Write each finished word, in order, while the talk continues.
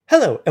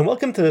Hello, and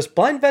welcome to this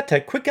Blind Vet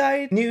Tech Quick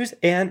Guide, News,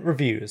 and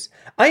Reviews.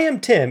 I am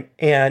Tim,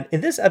 and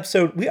in this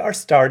episode, we are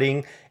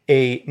starting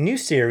a new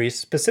series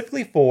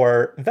specifically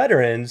for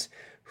veterans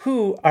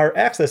who are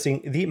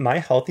accessing the My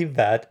Healthy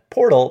Vet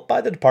portal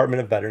by the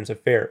Department of Veterans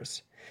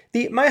Affairs.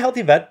 The My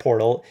Healthy Vet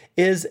portal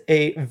is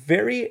a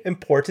very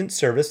important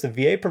service the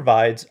VA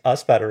provides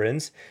us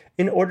veterans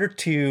in order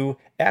to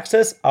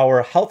access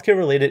our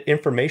healthcare-related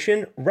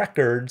information,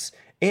 records,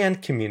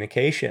 and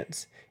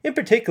communications. In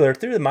particular,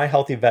 through the My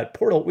Healthy Vet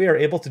portal, we are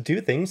able to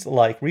do things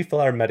like refill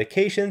our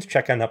medications,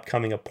 check on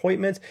upcoming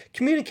appointments,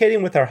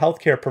 communicating with our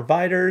healthcare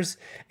providers,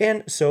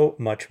 and so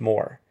much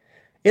more.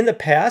 In the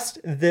past,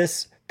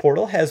 this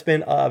portal has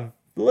been a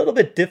little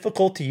bit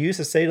difficult to use,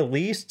 to say the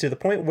least, to the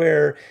point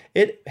where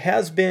it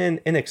has been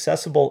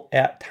inaccessible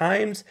at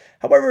times.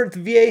 However, the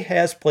VA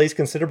has placed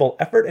considerable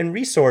effort and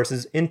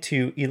resources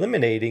into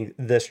eliminating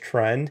this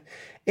trend,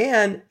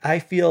 and I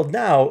feel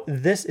now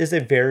this is a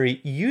very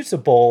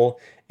usable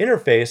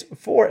interface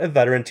for a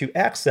veteran to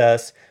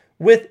access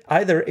with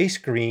either a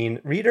screen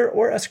reader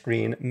or a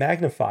screen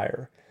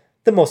magnifier.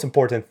 The most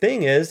important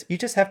thing is you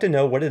just have to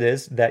know what it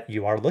is that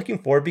you are looking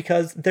for,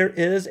 because there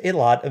is a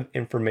lot of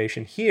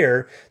information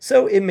here,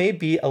 so it may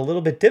be a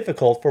little bit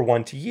difficult for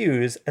one to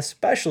use,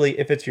 especially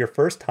if it's your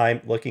first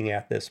time looking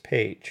at this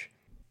page.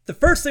 The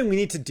first thing we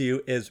need to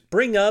do is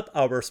bring up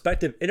our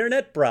respective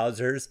internet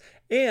browsers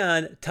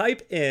and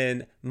type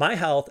in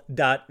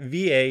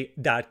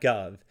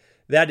myhealth.va.gov.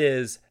 That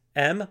is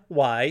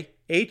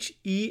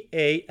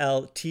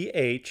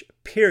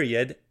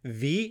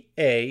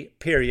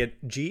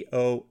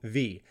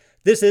myhealth.va.gov.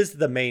 This is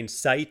the main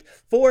site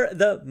for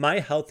the My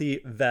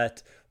Healthy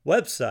Vet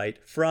website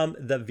from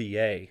the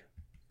VA.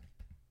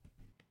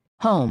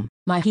 Home,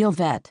 My Heal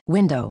Vet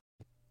window.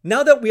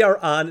 Now that we are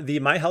on the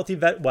My Healthy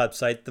Vet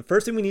website, the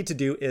first thing we need to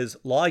do is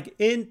log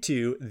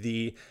into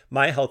the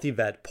My Healthy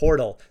Vet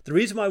portal. The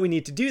reason why we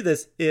need to do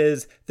this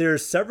is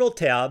there's several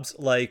tabs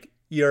like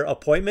your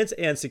appointments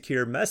and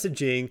secure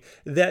messaging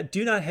that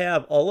do not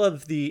have all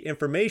of the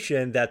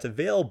information that's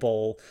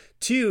available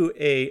to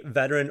a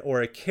veteran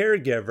or a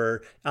caregiver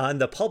on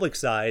the public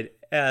side,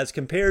 as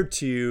compared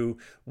to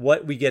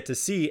what we get to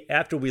see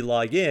after we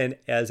log in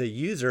as a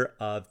user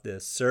of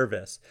this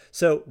service.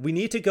 So we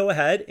need to go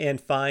ahead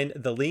and find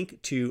the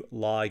link to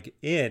log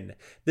in.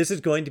 This is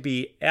going to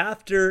be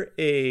after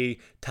a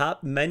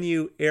top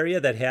menu area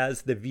that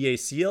has the VA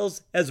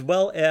seals, as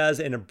well as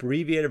an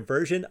abbreviated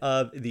version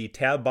of the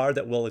tab bar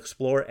that we'll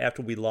explore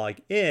after we log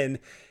in.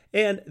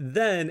 And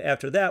then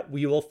after that,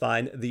 we will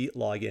find the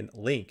login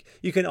link.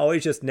 You can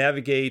always just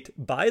navigate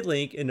by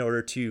link in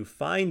order to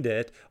find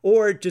it,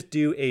 or just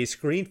do a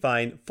screen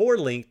find for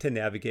link to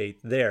navigate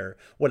there.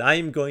 What I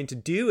am going to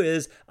do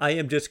is I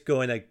am just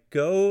going to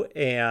go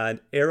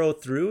and arrow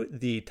through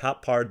the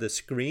top part of the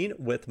screen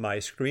with my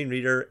screen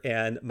reader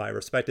and my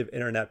respective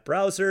internet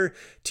browser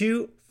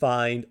to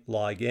find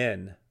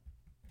login.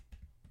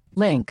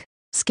 Link.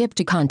 Skip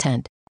to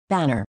content.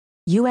 Banner.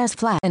 U.S.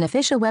 flag. An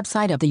official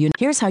website of the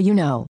Here's how you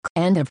know.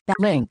 End of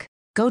link.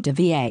 Go to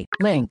VA.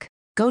 Link.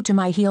 Go to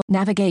My Heal.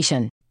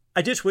 Navigation.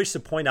 I just wish to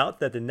point out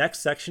that the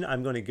next section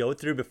I'm going to go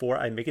through before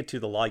I make it to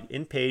the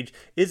login page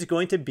is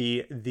going to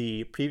be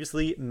the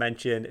previously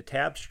mentioned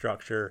tab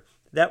structure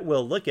that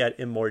we'll look at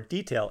in more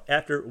detail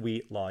after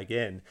we log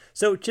in.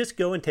 So just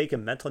go and take a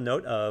mental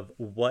note of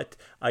what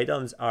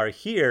items are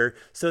here,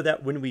 so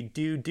that when we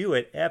do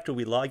it after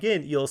we log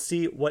in, you'll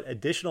see what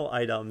additional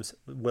items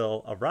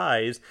will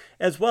arise,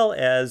 as well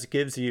as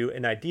gives you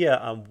an idea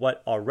on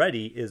what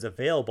already is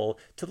available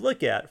to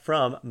look at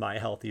from My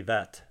Healthy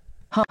Vet.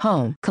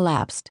 Home.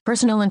 Collapsed.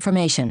 Personal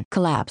information.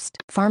 Collapsed.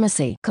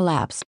 Pharmacy.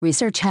 Collapsed.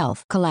 Research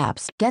health.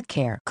 Collapsed. Get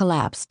care.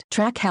 Collapsed.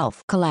 Track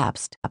health.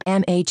 Collapsed.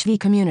 MHV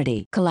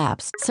community.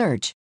 Collapsed.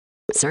 Search.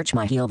 Search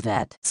My Heal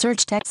Vet.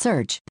 Search text.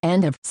 Search.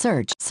 End of.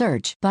 Search.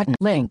 Search. Button.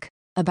 Link.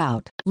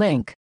 About.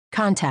 Link.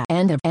 Contact.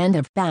 End of.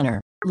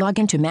 Banner.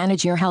 Login to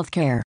manage your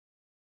healthcare.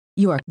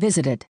 You are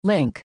visited.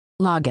 Link.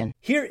 Login.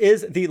 Here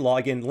is the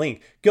login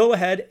link. Go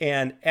ahead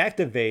and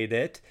activate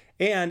it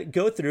and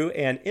go through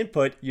and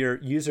input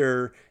your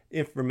user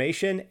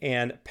information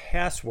and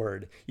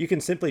password. You can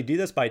simply do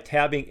this by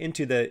tabbing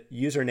into the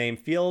username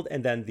field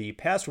and then the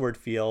password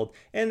field.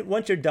 And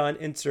once you're done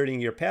inserting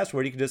your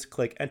password, you can just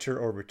click enter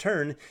or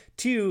return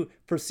to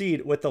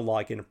proceed with the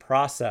login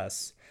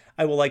process.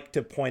 I would like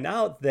to point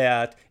out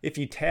that if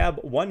you tab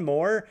one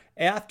more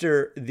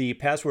after the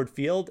password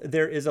field,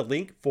 there is a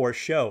link for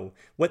show.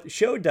 What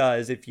show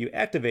does, if you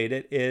activate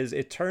it, is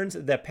it turns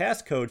the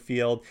passcode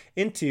field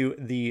into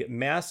the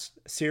masked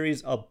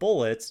series of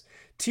bullets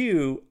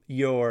to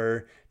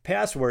your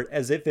password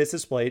as if it's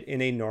displayed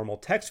in a normal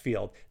text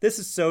field. This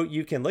is so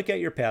you can look at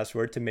your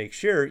password to make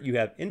sure you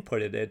have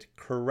inputted it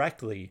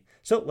correctly.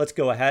 So let's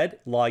go ahead,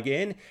 log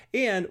in,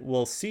 and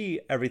we'll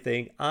see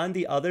everything on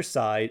the other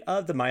side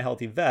of the My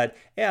Healthy Vet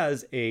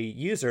as a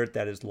user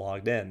that is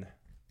logged in.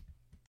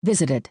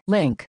 Visited.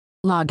 Link.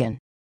 Login.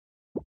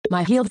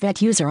 My Healed Vet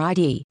user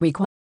ID.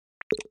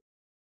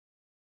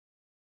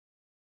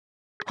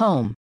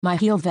 Home. My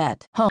Healed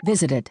Vet. Home.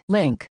 Visited.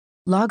 Link.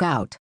 Log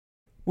out.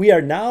 We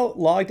are now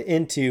logged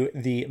into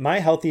the My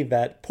Healthy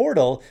Vet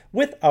portal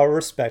with our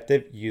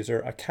respective user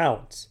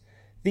accounts.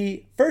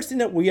 The first thing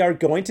that we are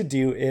going to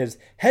do is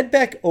head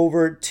back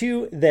over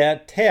to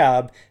that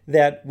tab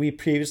that we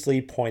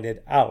previously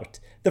pointed out.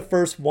 The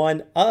first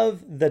one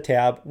of the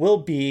tab will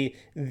be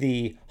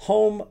the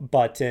home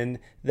button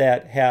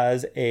that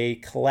has a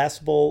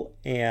collapsible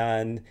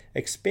and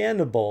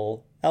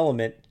expandable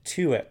element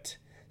to it.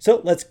 So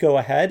let's go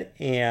ahead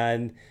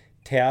and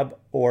tab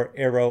or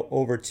arrow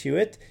over to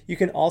it. You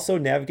can also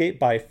navigate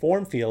by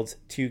form fields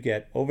to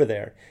get over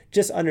there.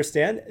 Just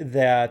understand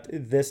that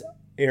this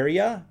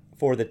area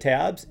for the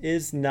tabs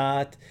is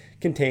not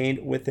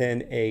contained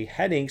within a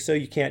heading, so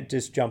you can't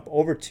just jump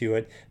over to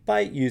it by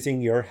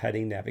using your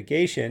heading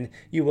navigation.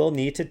 You will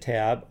need to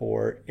tab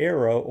or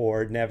arrow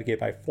or navigate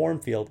by form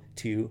field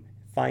to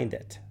find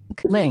it.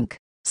 Link.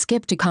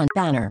 Skip to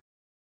banner.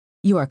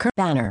 Your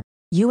banner.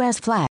 US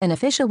flag. An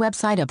official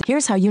website of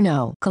Here's How You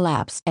Know.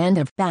 Collapse. End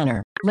of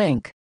banner.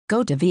 Link.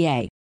 Go to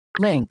VA.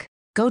 Link.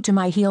 Go to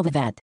My Healthy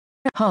Vet.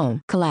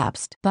 Home.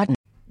 Collapsed. Button.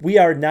 We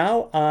are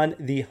now on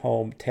the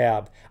Home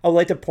tab. I would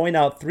like to point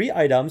out 3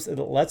 items that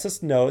lets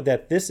us know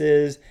that this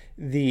is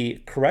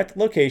the correct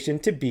location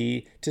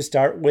to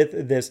start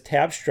with this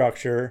tab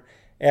structure,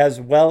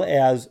 as well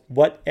as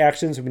what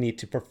actions we need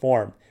to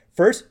perform.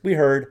 First, we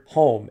heard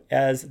Home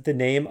as the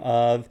name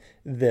of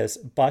this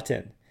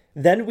button.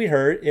 Then we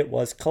heard it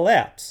was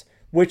Collapse,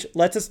 which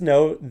lets us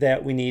know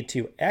that we need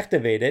to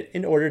activate it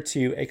in order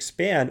to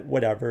expand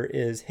whatever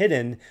is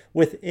hidden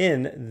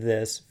within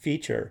this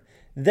feature.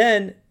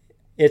 Then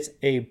it's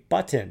a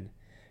button.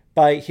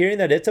 By hearing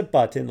that it's a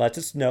button, lets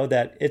us know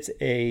that it's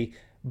a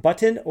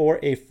button or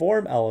a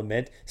form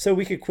element, so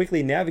we could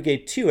quickly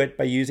navigate to it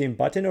by using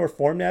button or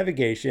form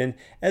navigation,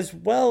 as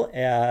well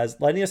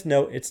as letting us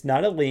know it's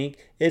not a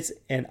link, it's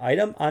an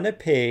item on a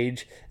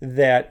page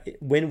that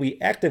when we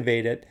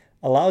activate it,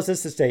 allows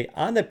us to stay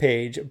on the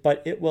page,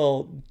 but it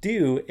will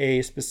do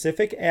a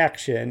specific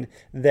action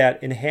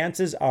that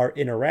enhances our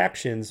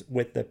interactions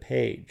with the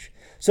page.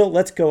 So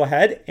let's go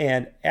ahead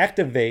and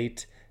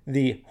activate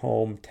the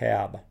Home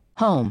tab.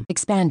 Home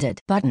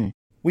expanded button.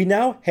 We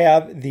now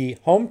have the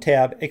Home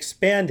tab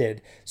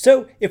expanded.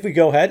 So if we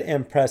go ahead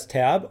and press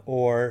tab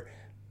or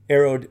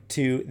arrowed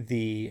to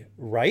the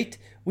right,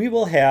 we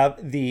will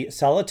have the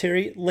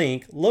solitary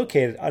link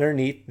located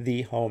underneath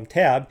the Home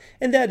tab,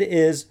 and that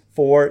is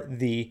for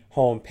the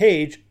home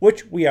page,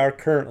 which we are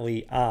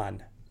currently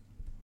on.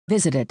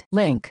 Visited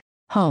link.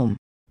 Home.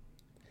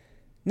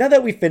 Now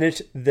that we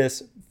finished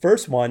this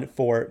first one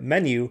for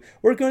menu,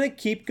 we're going to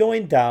keep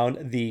going down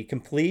the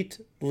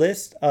complete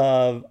list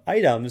of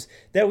items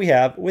that we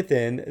have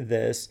within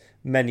this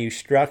menu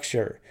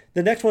structure.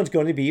 The next one's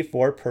going to be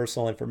for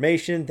personal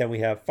information, then we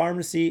have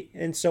pharmacy,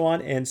 and so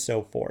on and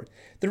so forth.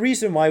 The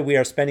reason why we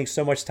are spending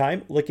so much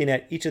time looking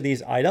at each of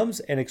these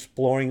items and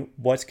exploring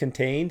what's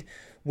contained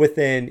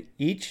within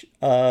each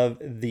of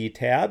the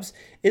tabs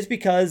is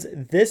because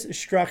this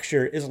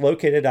structure is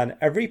located on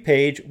every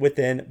page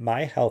within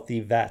My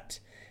Healthy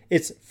Vet.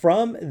 It's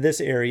from this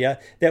area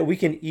that we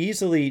can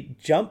easily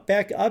jump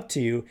back up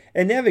to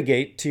and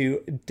navigate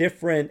to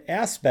different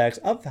aspects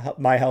of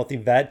My Healthy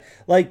Vet,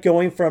 like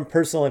going from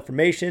personal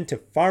information to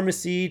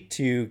pharmacy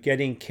to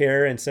getting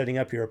care and setting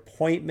up your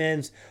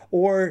appointments,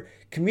 or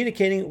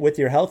communicating with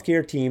your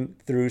healthcare team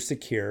through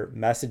secure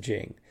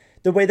messaging.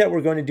 The way that we're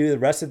going to do the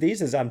rest of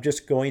these is I'm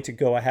just going to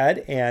go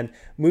ahead and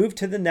move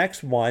to the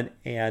next one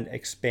and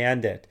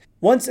expand it.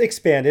 Once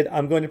expanded,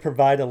 I'm going to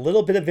provide a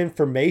little bit of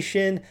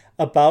information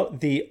about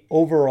the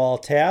overall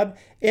tab,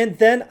 and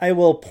then I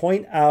will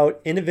point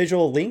out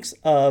individual links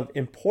of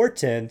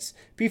importance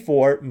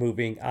before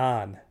moving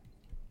on.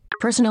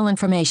 Personal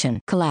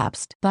information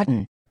collapsed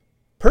button.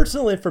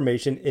 Personal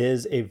information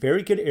is a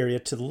very good area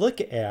to look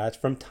at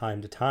from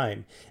time to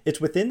time. It's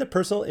within the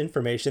personal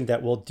information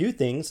that we'll do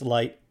things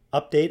like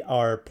update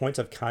our points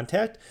of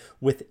contact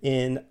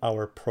within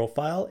our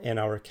profile and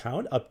our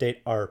account, update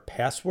our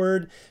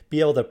password, be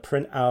able to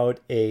print out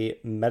a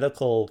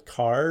medical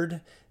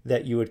card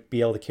that you would be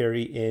able to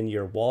carry in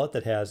your wallet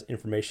that has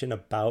information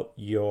about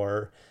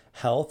your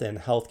health and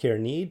healthcare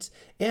needs,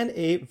 and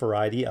a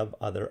variety of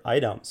other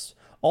items.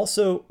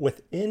 Also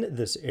within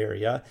this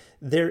area,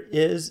 there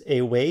is a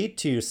way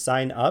to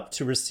sign up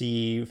to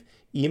receive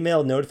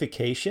email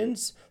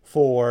notifications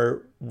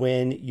for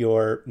when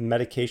your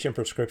medication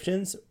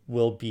prescriptions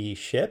will be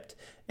shipped,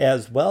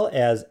 as well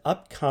as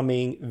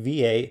upcoming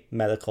VA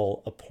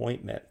medical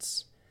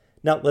appointments.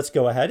 Now let's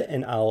go ahead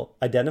and I'll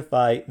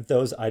identify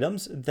those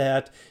items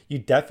that you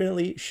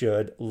definitely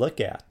should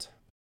look at.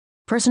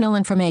 Personal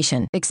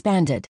information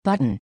expanded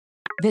button.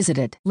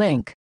 Visited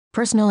link.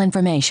 Personal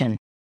information.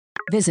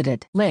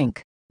 Visited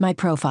link. My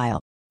profile.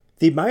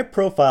 The My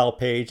Profile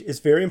page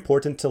is very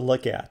important to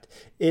look at.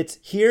 It's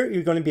here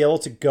you're going to be able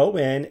to go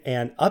in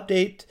and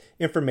update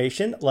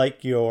information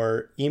like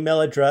your email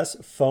address,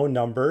 phone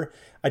number,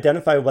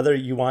 identify whether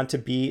you want to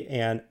be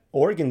an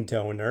organ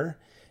donor,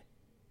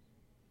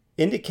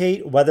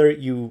 Indicate whether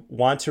you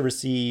want to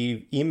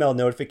receive email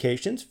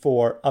notifications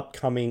for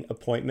upcoming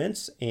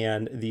appointments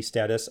and the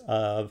status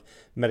of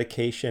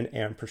medication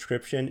and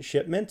prescription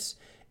shipments,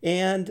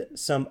 and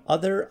some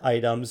other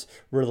items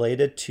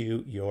related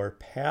to your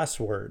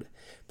password.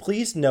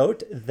 Please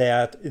note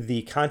that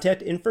the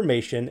contact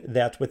information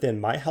that's within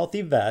My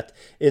Healthy Vet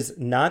is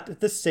not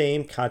the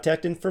same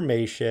contact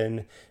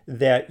information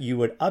that you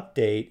would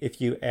update if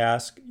you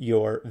ask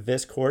your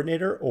VIS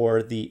coordinator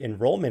or the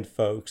enrollment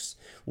folks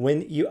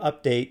when you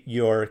update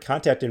your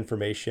contact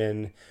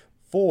information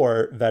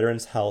for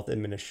Veterans Health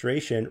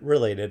Administration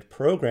related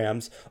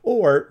programs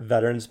or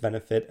Veterans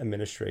Benefit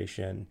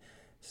Administration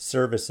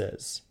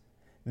services.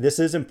 This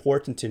is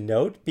important to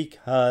note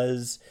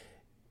because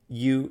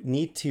you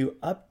need to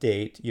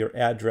update your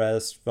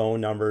address,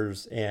 phone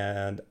numbers,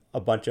 and a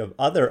bunch of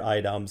other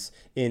items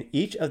in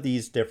each of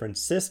these different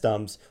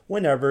systems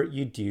whenever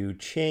you do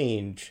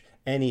change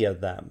any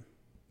of them.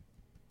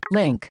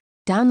 Link.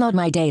 Download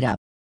my data.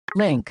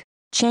 Link.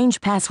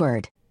 Change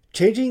password.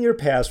 Changing your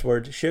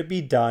password should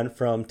be done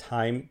from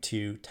time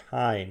to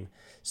time.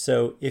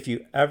 So if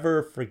you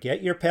ever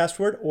forget your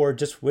password or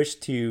just wish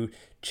to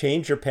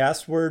change your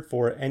password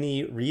for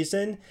any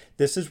reason,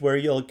 this is where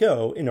you'll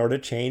go in order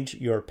to change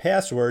your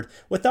password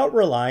without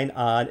relying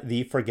on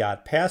the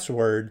forgot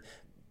password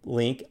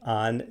link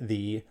on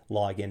the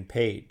login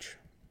page.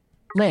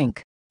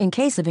 Link. In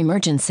case of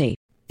emergency.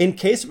 In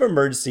case of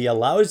emergency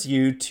allows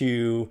you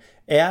to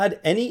add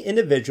any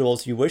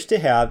individuals you wish to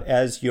have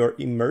as your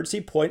emergency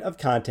point of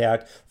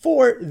contact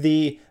for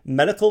the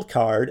medical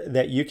card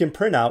that you can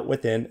print out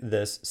within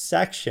this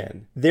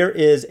section. There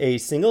is a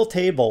single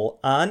table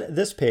on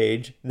this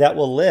page that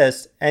will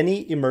list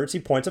any emergency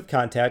points of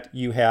contact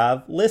you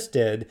have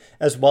listed,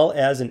 as well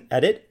as an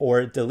edit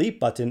or delete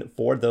button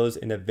for those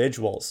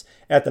individuals.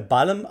 At the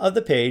bottom of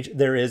the page,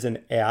 there is an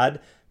add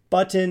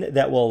button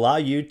that will allow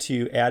you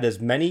to add as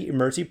many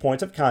emergency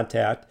points of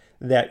contact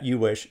that you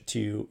wish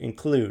to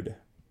include.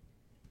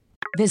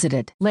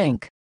 Visited.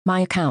 Link.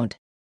 My account.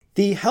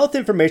 The health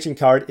information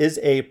card is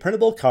a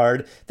printable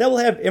card that will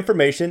have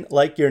information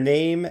like your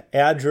name,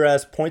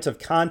 address, points of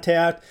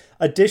contact,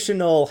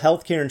 additional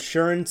healthcare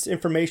insurance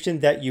information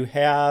that you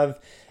have,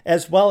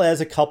 as well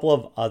as a couple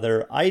of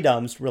other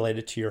items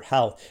related to your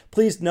health.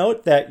 Please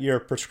note that your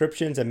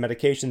prescriptions and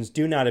medications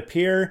do not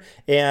appear,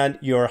 and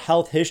your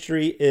health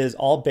history is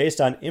all based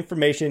on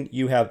information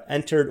you have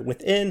entered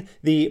within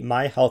the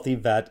My Healthy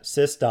Vet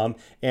system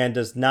and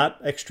does not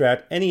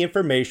extract any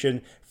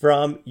information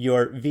from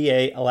your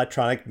VA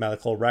electronic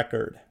medical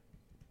record.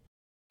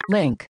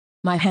 Link.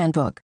 My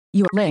handbook.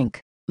 Your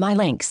link. My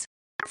links.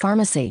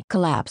 Pharmacy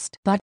collapsed,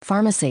 but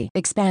pharmacy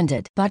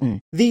expanded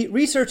button. The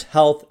research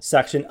health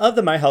section of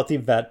the My Healthy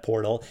Vet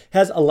portal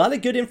has a lot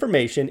of good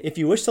information if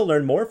you wish to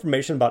learn more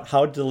information about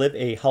how to live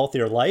a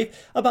healthier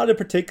life, about a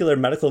particular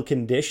medical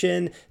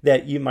condition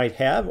that you might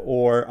have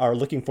or are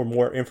looking for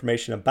more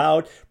information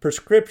about,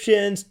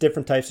 prescriptions,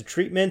 different types of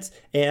treatments,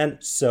 and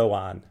so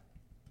on.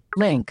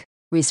 Link.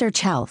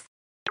 Research health.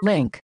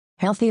 Link.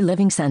 Healthy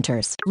living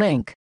centers.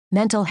 Link.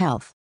 Mental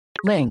health.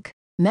 Link.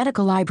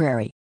 Medical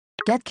library.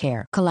 Get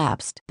Care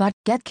collapsed, but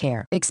Get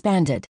Care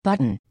expanded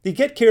button. The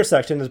Get Care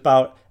section is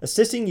about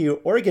assisting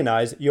you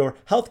organize your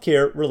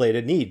healthcare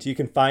related needs. You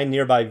can find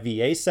nearby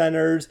VA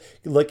centers,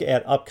 look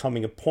at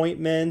upcoming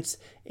appointments,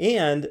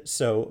 and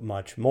so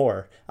much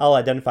more. I'll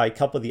identify a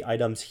couple of the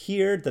items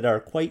here that are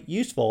quite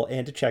useful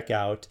and to check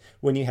out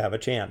when you have a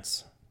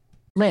chance.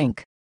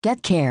 Link.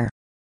 Get Care.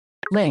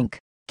 Link.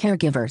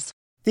 Caregivers.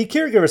 The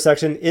caregiver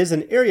section is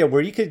an area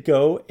where you could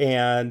go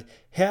and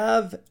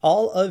have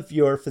all of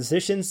your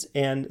physicians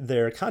and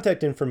their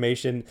contact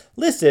information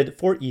listed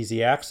for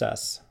easy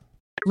access.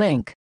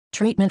 Link.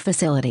 Treatment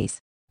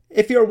facilities.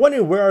 If you're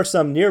wondering where are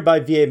some nearby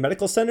VA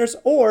medical centers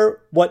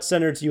or what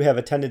centers you have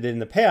attended in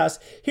the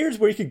past, here's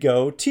where you could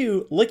go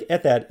to look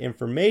at that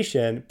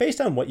information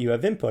based on what you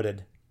have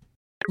inputted.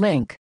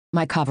 Link.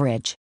 My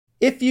coverage.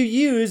 If you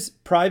use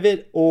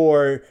private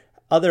or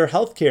other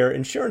healthcare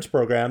insurance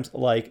programs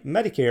like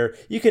Medicare,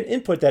 you can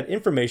input that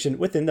information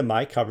within the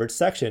My Coverage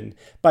section.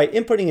 By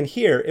inputting in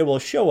here, it will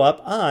show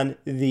up on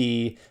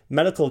the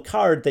medical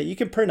card that you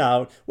can print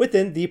out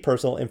within the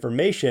Personal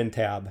Information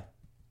tab.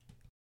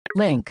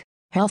 Link.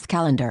 Health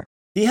calendar.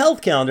 The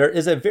health calendar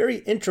is a very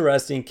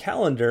interesting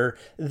calendar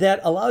that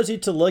allows you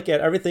to look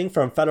at everything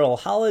from federal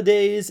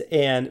holidays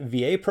and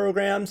VA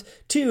programs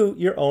to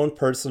your own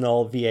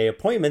personal VA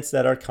appointments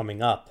that are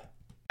coming up.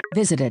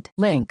 Visited.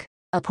 Link.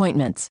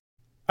 Appointments.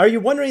 Are you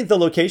wondering the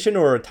location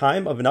or a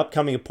time of an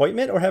upcoming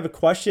appointment or have a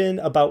question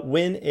about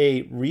when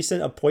a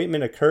recent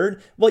appointment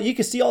occurred? Well, you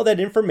can see all that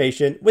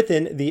information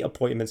within the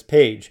appointments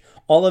page.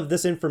 All of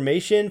this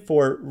information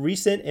for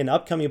recent and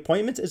upcoming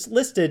appointments is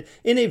listed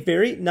in a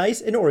very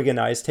nice and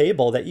organized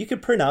table that you can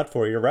print out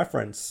for your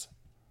reference.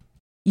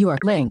 Your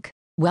link.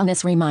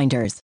 Wellness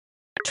reminders.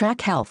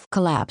 Track health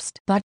collapsed,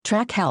 but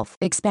Track health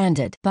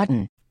expanded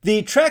button.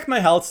 The Track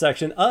My Health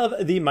section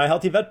of the My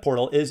Healthy Vet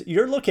portal is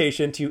your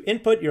location to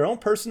input your own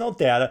personal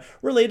data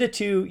related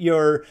to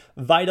your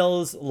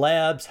vitals,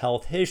 labs,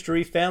 health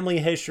history, family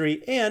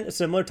history, and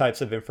similar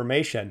types of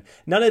information.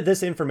 None of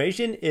this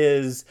information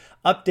is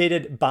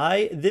updated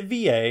by the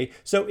VA,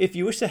 so if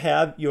you wish to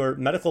have your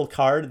medical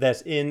card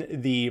that's in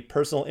the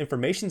personal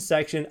information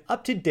section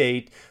up to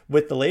date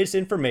with the latest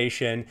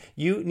information,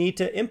 you need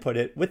to input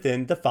it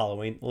within the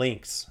following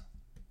links.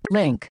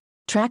 Link.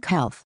 Track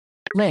health.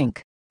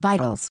 Link.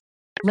 Vitals.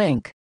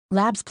 Link.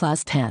 Labs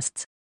plus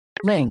tests.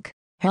 Link.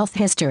 Health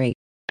history.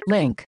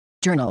 Link.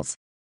 Journals.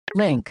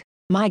 Link.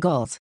 My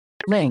goals.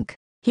 Link.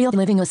 Healed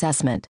living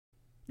assessment.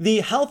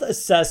 The health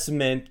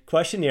assessment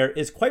questionnaire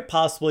is quite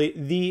possibly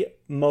the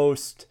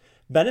most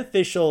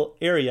beneficial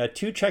area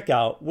to check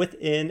out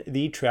within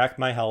the Track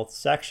My Health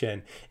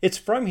section. It's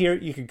from here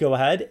you could go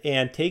ahead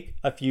and take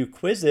a few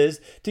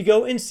quizzes to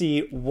go and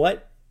see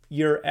what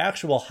your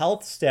actual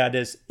health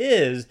status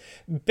is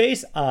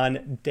based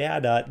on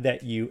data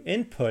that you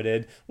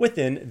inputted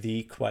within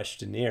the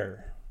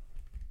questionnaire.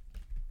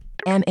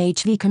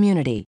 MHV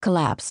community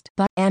collapsed,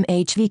 but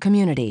MHV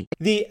community.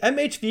 The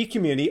MHV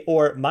community,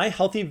 or My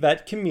Healthy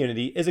Vet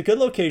community, is a good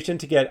location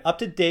to get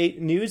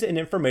up-to-date news and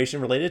information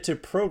related to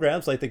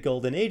programs like the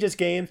Golden Ages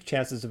Games,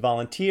 chances to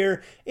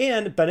volunteer,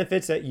 and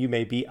benefits that you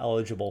may be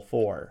eligible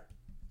for.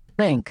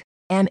 Link.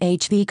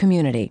 MHV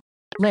community.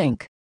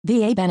 Link.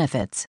 VA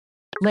benefits.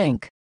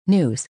 Link.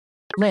 News.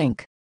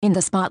 Link. In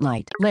the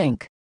spotlight.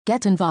 Link.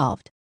 Get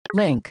involved.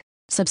 Link.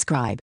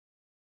 Subscribe.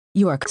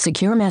 York.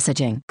 Secure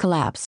messaging.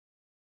 Collapse.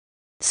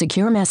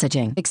 Secure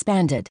messaging.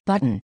 Expanded.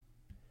 Button.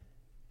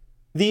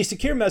 The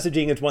secure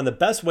messaging is one of the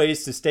best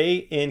ways to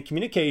stay in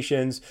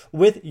communications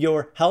with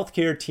your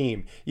healthcare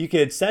team. You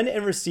could send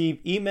and receive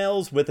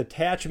emails with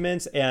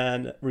attachments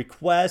and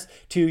requests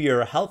to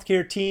your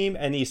healthcare team,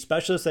 any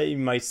specialists that you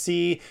might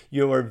see,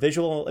 your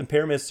visual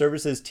impairment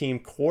services team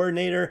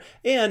coordinator,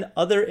 and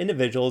other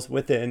individuals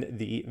within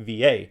the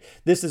VA.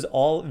 This is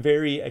all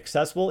very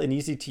accessible and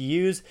easy to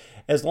use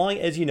as long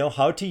as you know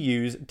how to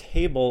use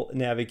table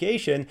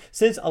navigation,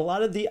 since a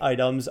lot of the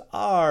items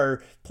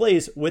are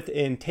placed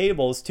within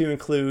tables to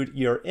include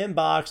your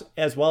inbox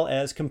as well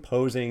as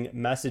composing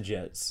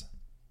messages.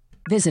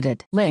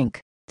 Visited. Link.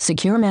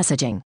 Secure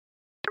messaging.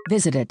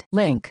 Visited.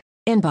 Link.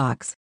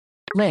 Inbox.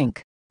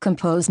 Link.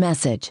 Compose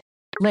message.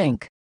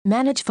 Link.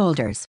 Manage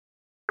folders.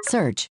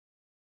 Search.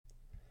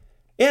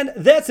 And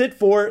that's it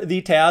for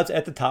the tabs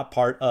at the top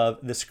part of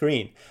the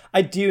screen.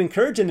 I do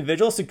encourage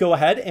individuals to go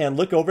ahead and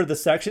look over the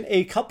section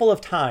a couple of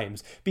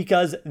times,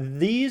 because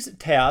these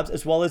tabs,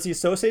 as well as the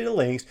associated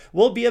links,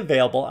 will be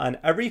available on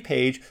every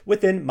page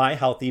within My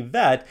Healthy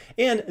Vet.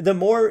 And the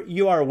more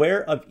you are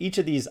aware of each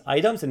of these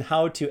items and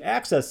how to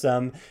access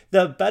them,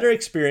 the better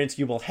experience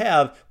you will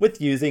have with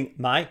using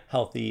My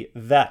Healthy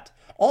Vet.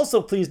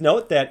 Also, please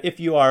note that if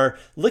you are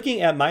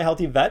looking at My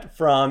Healthy Vet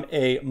from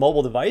a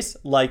mobile device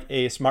like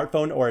a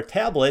smartphone or a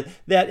tablet,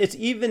 that it's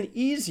even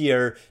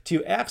easier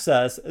to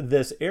access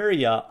this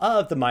area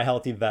of the My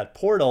Healthy Vet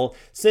portal,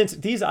 since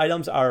these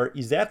items are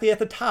exactly at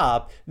the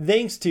top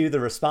thanks to the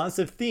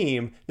responsive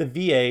theme the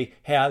VA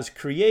has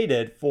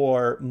created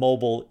for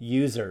mobile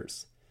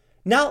users.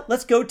 Now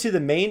let's go to the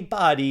main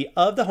body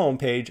of the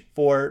homepage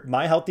for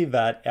My Healthy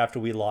Vet after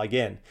we log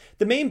in.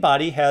 The main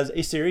body has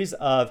a series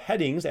of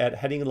headings at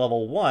heading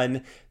level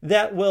 1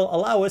 that will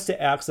allow us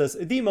to access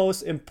the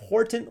most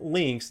important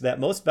links that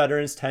most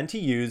veterans tend to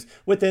use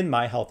within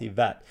My Healthy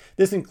Vet.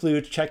 This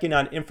includes checking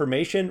on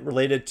information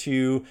related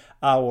to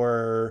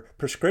our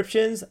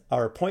prescriptions,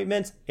 our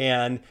appointments,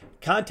 and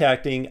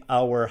contacting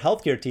our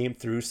healthcare team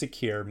through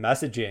secure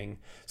messaging.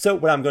 So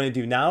what I'm going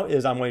to do now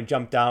is I'm going to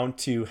jump down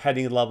to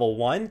heading level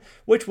 1,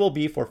 which will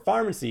be for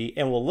pharmacy,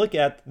 and we'll look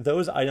at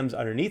those items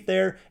underneath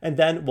there, and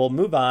then we'll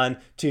move on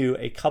to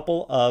a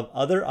couple of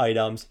other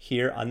items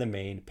here on the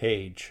main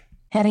page.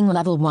 Heading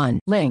level 1.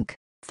 Link.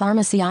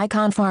 Pharmacy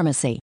icon.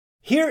 Pharmacy.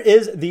 Here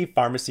is the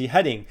pharmacy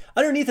heading.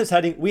 Underneath this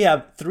heading, we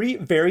have 3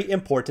 very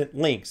important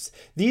links.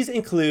 These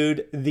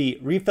include the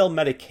refill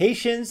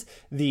medications,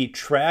 the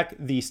track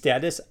the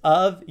status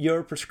of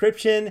your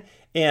prescription,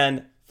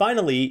 and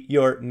finally,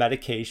 your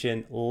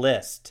medication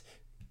list.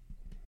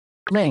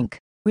 Link.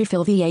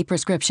 Refill VA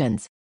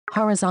prescriptions.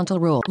 Horizontal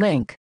rule.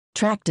 Link.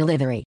 Track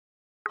delivery.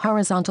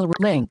 Horizontal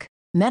link.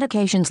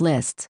 Medications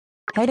lists.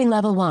 Heading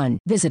level 1.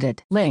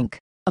 Visited. Link.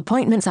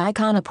 Appointments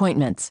icon.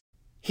 Appointments.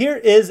 Here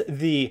is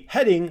the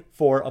heading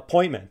for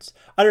appointments.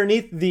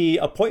 Underneath the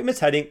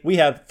appointments heading, we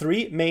have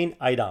 3 main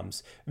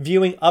items: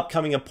 viewing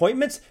upcoming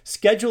appointments,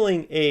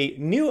 scheduling a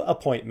new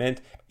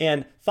appointment,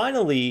 and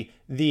finally,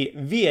 the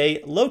VA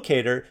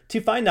locator to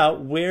find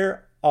out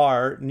where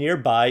are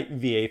nearby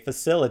VA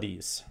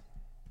facilities.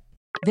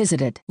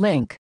 Visited.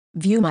 Link.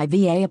 View my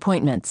VA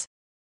appointments.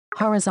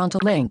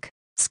 Horizontal link.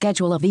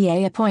 Schedule a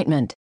VA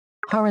appointment.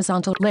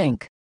 Horizontal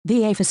link.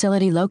 VA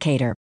facility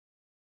locator.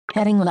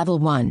 Heading level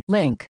 1.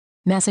 Link.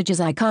 Messages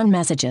icon.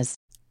 Messages.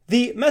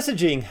 The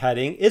messaging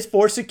heading is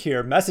for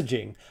secure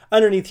messaging.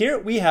 Underneath here,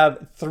 we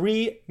have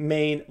 3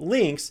 main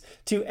links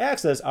to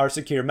access our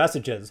secure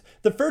messages.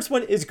 The first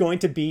one is going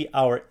to be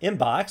our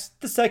inbox.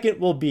 The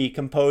second will be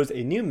compose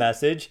a new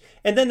message.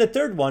 And then the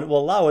third one will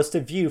allow us to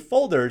view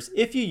folders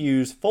if you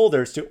use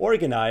folders to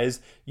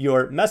organize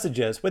your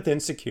messages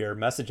within secure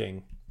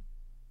messaging.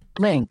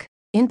 Link.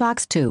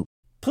 Inbox 2.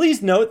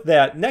 Please note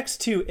that next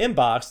to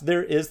inbox,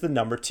 there is the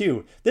number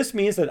 2. This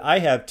means that I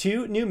have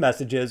 2 new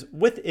messages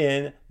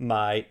within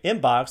my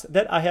inbox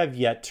that I have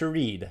yet to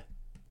read.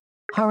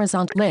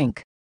 Horizontal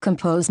link.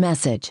 Compose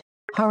message.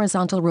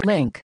 Horizontal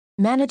link.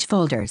 Manage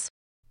folders.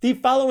 The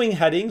following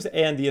headings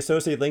and the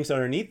associated links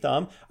underneath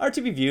them are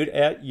to be viewed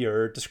at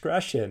your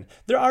discretion.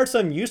 There are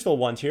some useful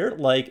ones here,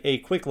 like a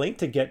quick link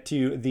to get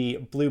to the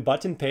blue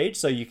button page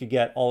so you could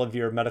get all of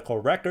your medical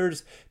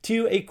records,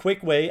 to a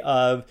quick way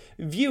of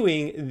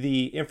viewing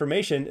the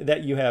information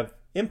that you have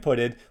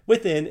inputted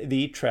within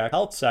the Track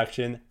Health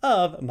section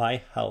of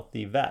My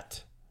Healthy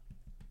Vet.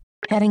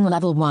 Heading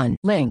Level 1.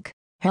 Link.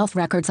 Health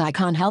Records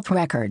icon. Health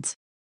Records.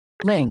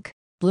 Link.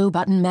 Blue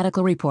button.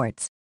 Medical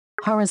Reports.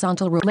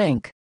 Horizontal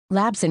link.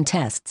 Labs and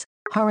tests.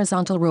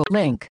 Horizontal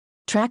link.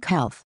 Track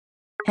health.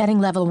 Heading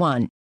Level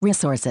 1.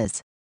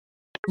 Resources.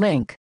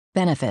 Link.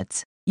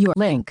 Benefits. Your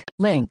link.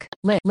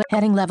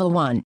 Heading Level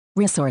 1.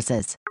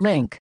 Resources.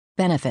 Link.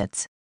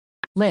 Benefits.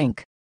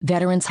 Link.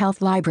 Veterans Health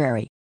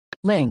Library.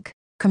 Link.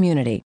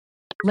 Community.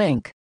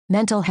 Link.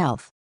 Mental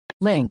health.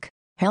 Link.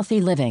 Healthy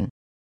living.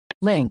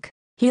 Link.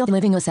 Healed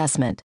living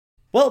assessment.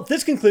 Well,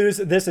 this concludes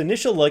this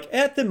initial look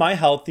at the My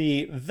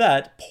Healthy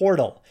Vet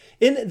portal.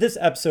 In this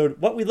episode,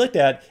 what we looked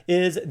at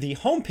is the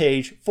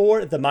homepage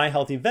for the My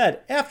Healthy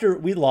Vet after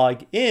we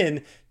log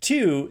in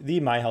to the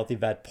My Healthy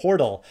Vet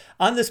portal.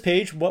 On this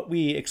page, what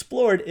we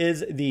explored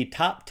is the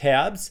top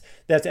tabs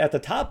that's at the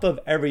top of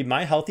every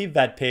My Healthy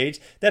Vet page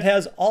that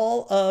has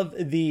all of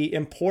the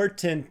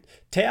important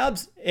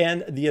tabs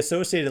and the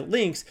associated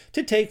links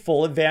to take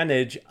full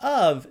advantage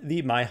of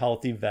the My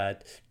Healthy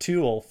Vet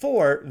tool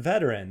for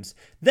veterans.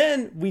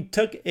 Then we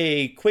took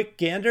a quick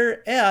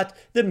gander at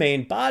the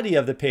main body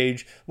of the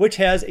page, which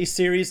has a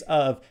series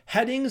of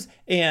headings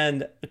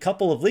and a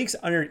couple of links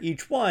under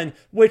each one,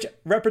 which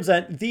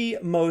represent the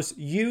most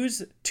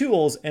used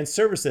tools and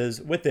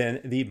services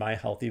within the My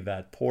Healthy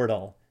Vet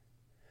portal.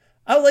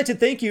 I would like to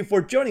thank you for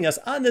joining us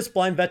on this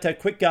Blind Vet Tech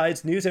Quick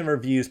Guides News and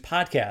Reviews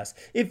podcast.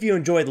 If you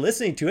enjoyed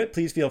listening to it,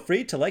 please feel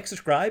free to like,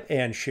 subscribe,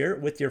 and share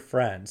it with your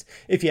friends.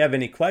 If you have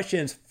any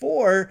questions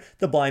for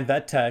the Blind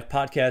Vet Tech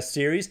podcast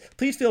series,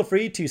 please feel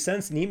free to send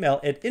us an email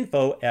at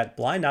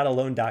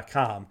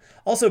info@blindnotalone.com.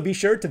 Also, be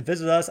sure to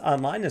visit us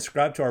online and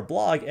subscribe to our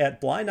blog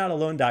at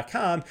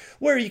blindnotalone.com,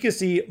 where you can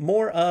see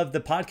more of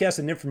the podcast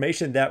and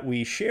information that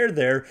we share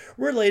there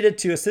related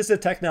to assistive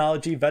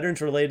technology,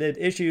 veterans-related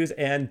issues,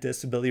 and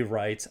disability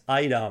rights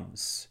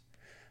items.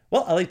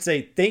 Well, I'd like to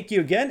say thank you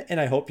again,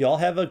 and I hope you all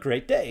have a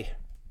great day.